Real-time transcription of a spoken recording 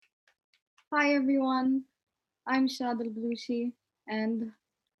Hi everyone, I'm Shahd Albalushi, and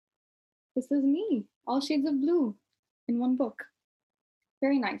this is me, All Shades of Blue, in one book.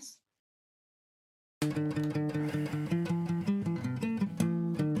 Very nice.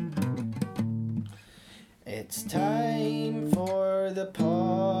 It's time for the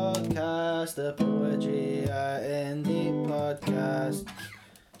podcast, the Poetry and the podcast.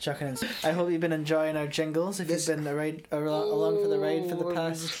 Chucking in. I hope you've been enjoying our jingles. If you've been along for the ride for the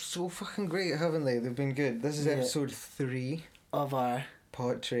past, so fucking great, haven't they? They've been good. This is episode 3 of our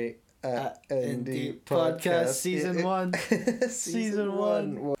Poetry Indie podcast, season 1. Season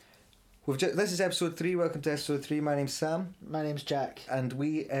 1. This is episode 3. Welcome to episode 3. My name's Sam. My name's Jack. And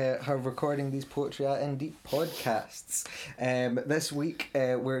we are recording these Poetry Indie podcasts. This week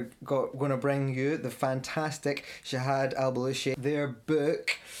we're going to bring you the fantastic Shahd Albalushi. Their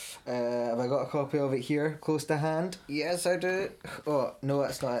book. Have I got a copy of it here close to hand? Yes, I do. Oh, no,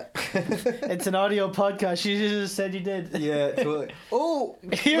 that's not it. It's an audio podcast. You just said you did. Yeah, totally. Oh,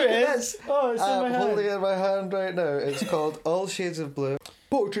 here it is. Oh, it's in my hand. I'm holding it in my hand right now. It's called All Shades of Blue.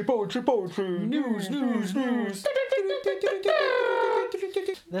 Poetry, poetry, poetry. News, news, news.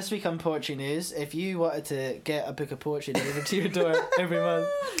 This week on Poetry News, if you wanted to get a book of poetry delivered to your door every month,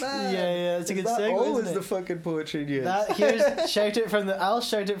 yeah, it's a good segue. Always isn't it? The fucking Poetry News. I'll shout it from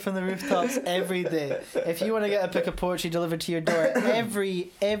the rooftops every day. If you want to get a book of poetry delivered to your door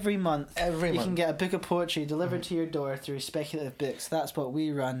every month, you can get a book of poetry delivered to your door through Speculative Books. That's what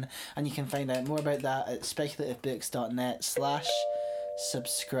we run, and you can find out more about that at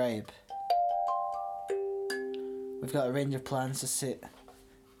speculativebooks.net/subscribe. We've got a range of plans to suit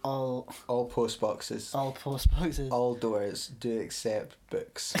all post boxes. All post boxes. All doors do accept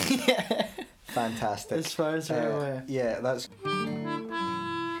books. Yeah. Fantastic. As far as we're aware. Yeah, that's...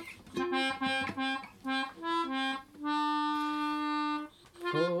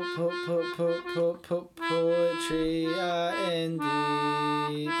 Poetry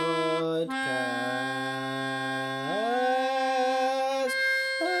Indie podcast.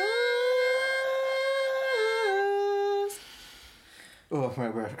 Oh my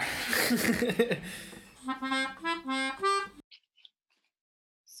word.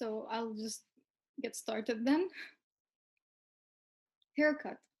 So I'll just get started then.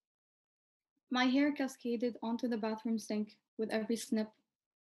 Haircut. My hair cascaded onto the bathroom sink with every snip.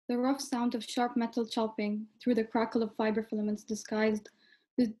 The rough sound of sharp metal chopping through the crackle of fiber filaments disguised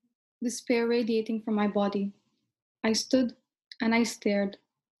the despair radiating from my body. I stood and I stared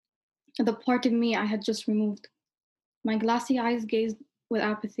at the part of me I had just removed. My glassy eyes gazed with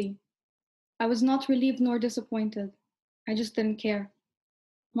apathy. I was not relieved nor disappointed. I just didn't care.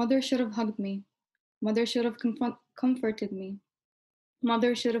 Mother should have hugged me. Mother should have comforted me.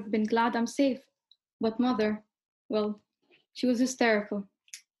 Mother should have been glad I'm safe. But Mother, well, she was hysterical.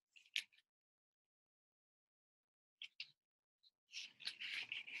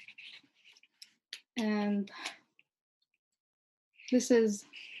 And this is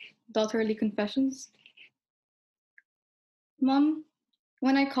Daughterly Confessions. Mom,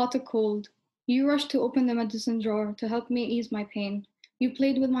 when I caught a cold, you rushed to open the medicine drawer to help me ease my pain. You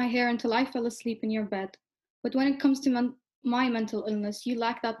played with my hair until I fell asleep in your bed. But when it comes to my mental illness, you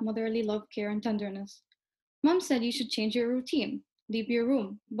lack that motherly love, care, and tenderness. Mom said you should change your routine, leave your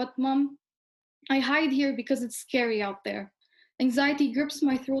room. But Mom, I hide here because it's scary out there. Anxiety grips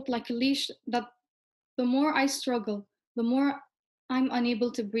my throat like a leash that the more I struggle, the more I'm unable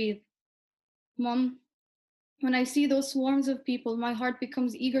to breathe. Mom, when I see those swarms of people, my heart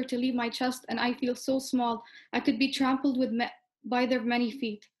becomes eager to leave my chest and I feel so small I could be trampled by their many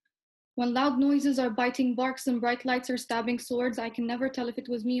feet. When loud noises are biting barks and bright lights are stabbing swords, I can never tell if it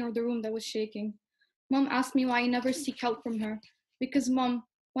was me or the room that was shaking. Mom asked me why I never seek help from her. Because, Mom,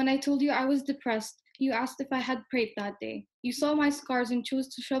 when I told you I was depressed, you asked if I had prayed that day. You saw my scars and chose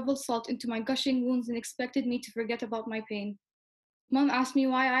to shovel salt into my gushing wounds and expected me to forget about my pain. Mom asked me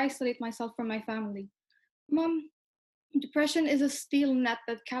why I isolate myself from my family. Mom, depression is a steel net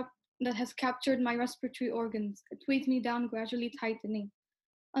that has captured my respiratory organs. It weighs me down, gradually tightening,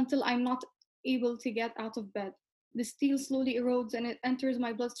 until I'm not able to get out of bed. The steel slowly erodes and it enters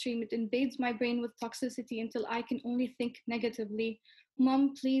my bloodstream. It invades my brain with toxicity until I can only think negatively.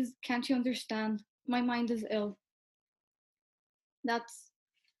 Mom, please, can't you understand? My mind is ill. That's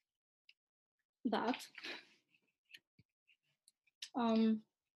that.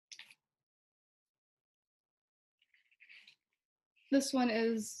 This one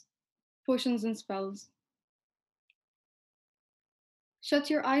is Potions and Spells. Shut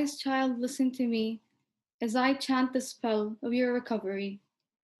your eyes, child, listen to me as I chant the spell of your recovery.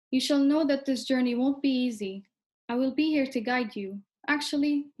 You shall know that this journey won't be easy. I will be here to guide you.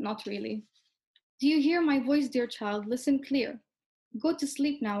 Actually, not really. Do you hear my voice, dear child? Listen clear. Go to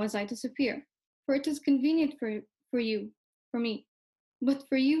sleep now as I disappear, for it is convenient for you, for me. But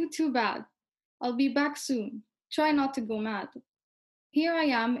for you, too bad. I'll be back soon. Try not to go mad. Here I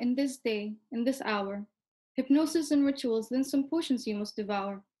am in this day, in this hour. Hypnosis and rituals, then some potions you must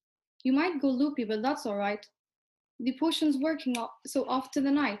devour. You might go loopy, but that's all right. The potion's working so off to the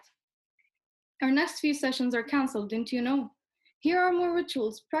night. Our next few sessions are cancelled, didn't you know? Here are more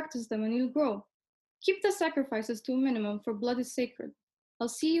rituals, practice them and you'll grow. Keep the sacrifices to a minimum, for blood is sacred. I'll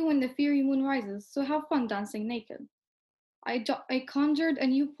see you when the fiery moon rises, so have fun dancing naked. I conjured a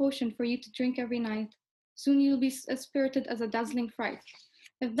new potion for you to drink every night. Soon you'll be as spirited as a dazzling fright.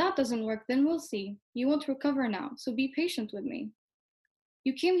 If that doesn't work, then we'll see. You won't recover now, so be patient with me.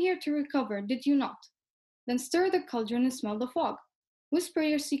 You came here to recover, did you not? Then stir the cauldron and smell the fog. Whisper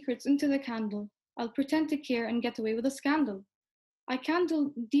your secrets into the candle. I'll pretend to care and get away with a scandal. I can't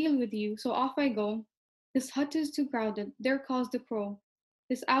deal with you, so off I go. This hut is too crowded, there caused the crow.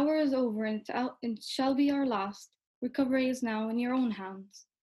 This hour is over and it shall be our last. Recovery is now in your own hands.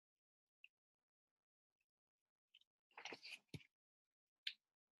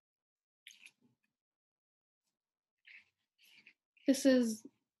 This is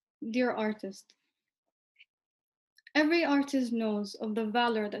Dear Artist. Every artist knows of the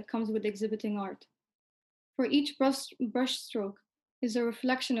valor that comes with exhibiting art. For each brush stroke is a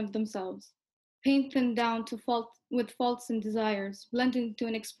reflection of themselves, paint them down to fault with faults and desires, blended into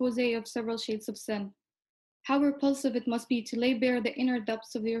an expose of several shades of sin. How repulsive it must be to lay bare the inner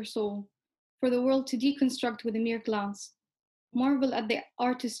depths of your soul, for the world to deconstruct with a mere glance. Marvel at the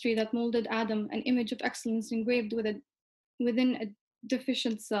artistry that molded Adam, an image of excellence engraved within a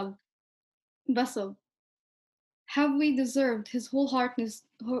deficient vessel. Have we deserved his wholeheartedness?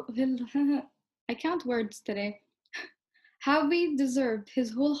 I can't words today. Have we deserved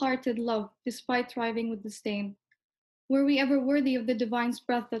his wholehearted love despite thriving with disdain? Were we ever worthy of the divine's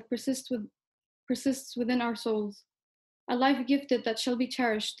breath that persists within our souls? A life gifted that shall be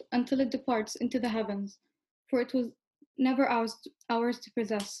cherished until it departs into the heavens, for it was never ours to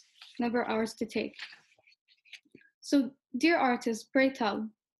possess, never ours to take. So, dear artist, pray tell,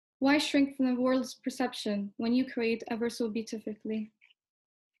 why shrink from the world's perception when you create ever so beatifically?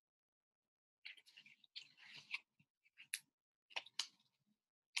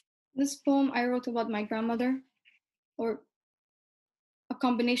 This poem I wrote about my grandmother, or a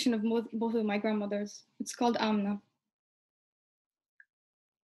combination of both of my grandmothers. It's called Amna.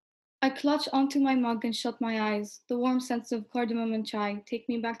 I clutch onto my mug and shut my eyes. The warm scents of cardamom and chai take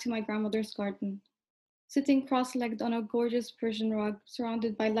me back to my grandmother's garden. Sitting cross-legged on a gorgeous Persian rug,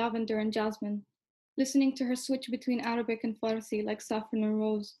 surrounded by lavender and jasmine, listening to her switch between Arabic and Farsi like saffron and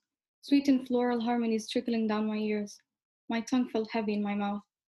rose, sweet and floral harmonies trickling down my ears. My tongue felt heavy in my mouth.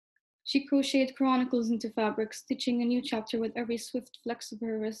 She crocheted chronicles into fabric, stitching a new chapter with every swift flex of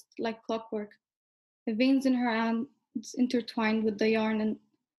her wrist, like clockwork. The veins in her hands intertwined with the yarn and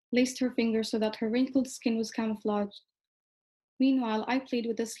laced her fingers so that her wrinkled skin was camouflaged. Meanwhile, I played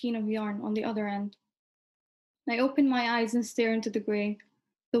with a skein of yarn on the other end. I open my eyes and stare into the gray,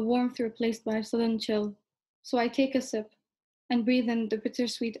 the warmth replaced by a sudden chill. So I take a sip and breathe in the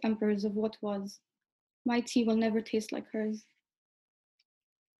bittersweet embers of what was. My tea will never taste like hers.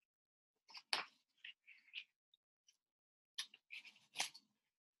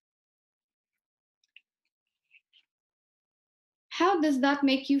 How does that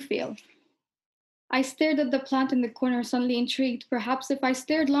make you feel? I stared at the plant in the corner, suddenly intrigued. Perhaps if I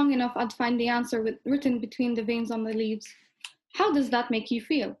stared long enough, I'd find the answer written between the veins on the leaves. How does that make you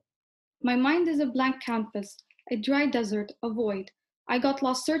feel? My mind is a blank canvas, a dry desert, a void. I got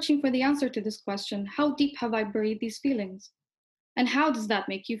lost searching for the answer to this question. How deep have I buried these feelings? And how does that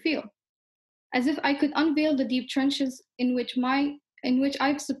make you feel? As if I could unveil the deep trenches in which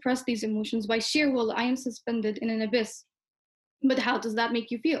I've suppressed these emotions by sheer will, I am suspended in an abyss. But how does that make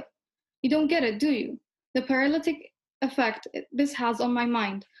you feel? You don't get it, do you? The paralytic effect this has on my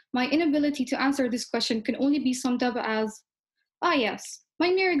mind. My inability to answer this question can only be summed up as, ah, yes, my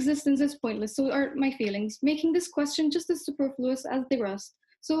mere existence is pointless, so are my feelings, making this question just as superfluous as the rest,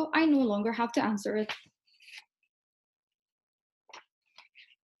 so I no longer have to answer it.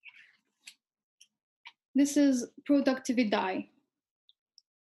 This is productivity.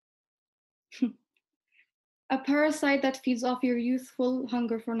 A parasite that feeds off your youthful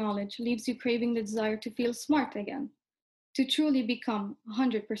hunger for knowledge, leaves you craving the desire to feel smart again, to truly become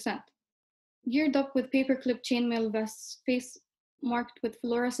 100%. Geared up with paperclip chainmail vests, face marked with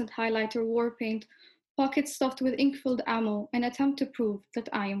fluorescent highlighter war paint, pockets stuffed with ink-filled ammo, an attempt to prove that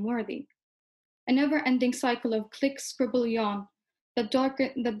I am worthy. A never-ending cycle of click, scribble, yawn. That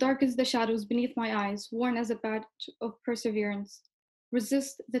darkens the shadows beneath my eyes, worn as a badge of perseverance.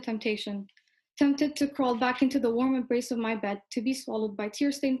 Resist the temptation. Tempted to crawl back into the warm embrace of my bed, to be swallowed by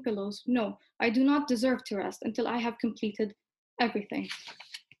tear stained pillows. No, I do not deserve to rest until I have completed everything.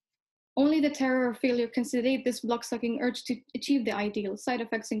 Only the terror of failure can sedate this blood sucking urge to achieve the ideal. Side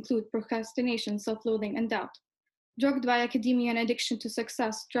effects include procrastination, self loathing, and doubt. Drugged by academia and addiction to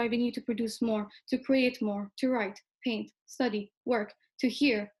success, driving you to produce more, to create more, to write, paint, study, work, to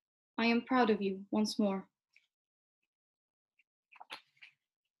hear, I am proud of you once more.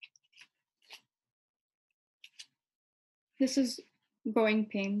 This is Growing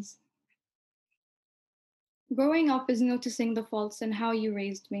Pains. Growing up is noticing the faults in how you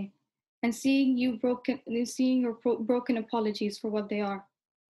raised me, and seeing your broken apologies for what they are.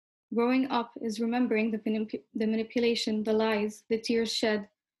 Growing up is remembering the manipulation, the lies, the tears shed,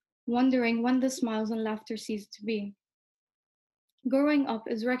 wondering when the smiles and laughter cease to be. Growing up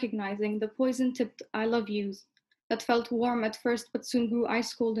is recognizing the poison tipped I love yous that felt warm at first but soon grew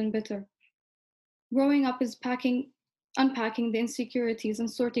ice cold and bitter. Growing up is unpacking the insecurities and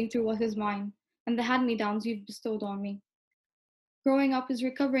sorting through what is mine and the hand me downs you've bestowed on me. Growing up is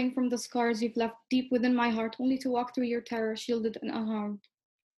recovering from the scars you've left deep within my heart only to walk through your terror shielded and unharmed.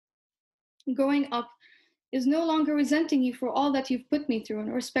 Growing up is no longer resenting you for all that you've put me through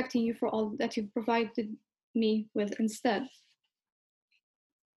and respecting you for all that you've provided me with instead.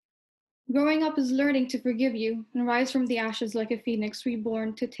 Growing up is learning to forgive you and rise from the ashes like a phoenix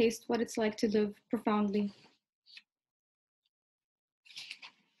reborn to taste what it's like to live profoundly.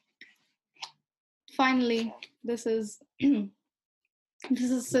 Finally, this is this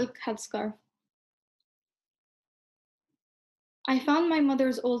is a silk headscarf. I found my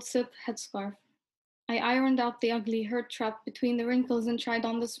mother's old silk headscarf. I ironed out the ugly hurt trap between the wrinkles and tried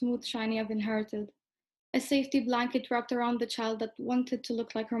on the smooth shiny I've inherited. A safety blanket wrapped around the child that wanted to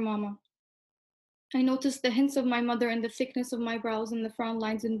look like her mama. I noticed the hints of my mother in the thickness of my brows and the frown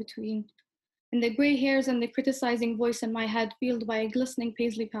lines in between, and the gray hairs and the criticizing voice in my head veiled by a glistening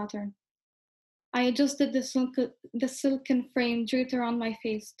paisley pattern. I adjusted the silken frame draped around my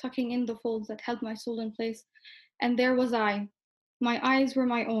face, tucking in the folds that held my soul in place, and there was I. My eyes were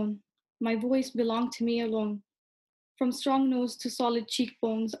my own. My voice belonged to me alone. From strong nose to solid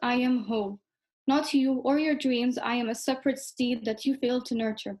cheekbones, I am whole. Not you or your dreams, I am a separate seed that you failed to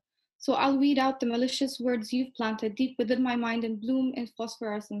nurture. So I'll weed out the malicious words you've planted deep within my mind and bloom in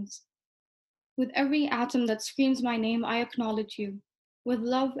phosphorescence. With every atom that screams my name, I acknowledge you. With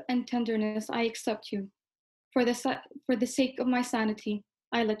love and tenderness, I accept you. For the sake of my sanity,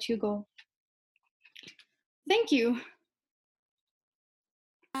 I let you go. Thank you.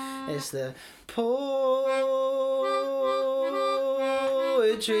 It's the Poetry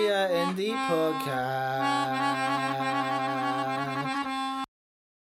at Indie Podcast.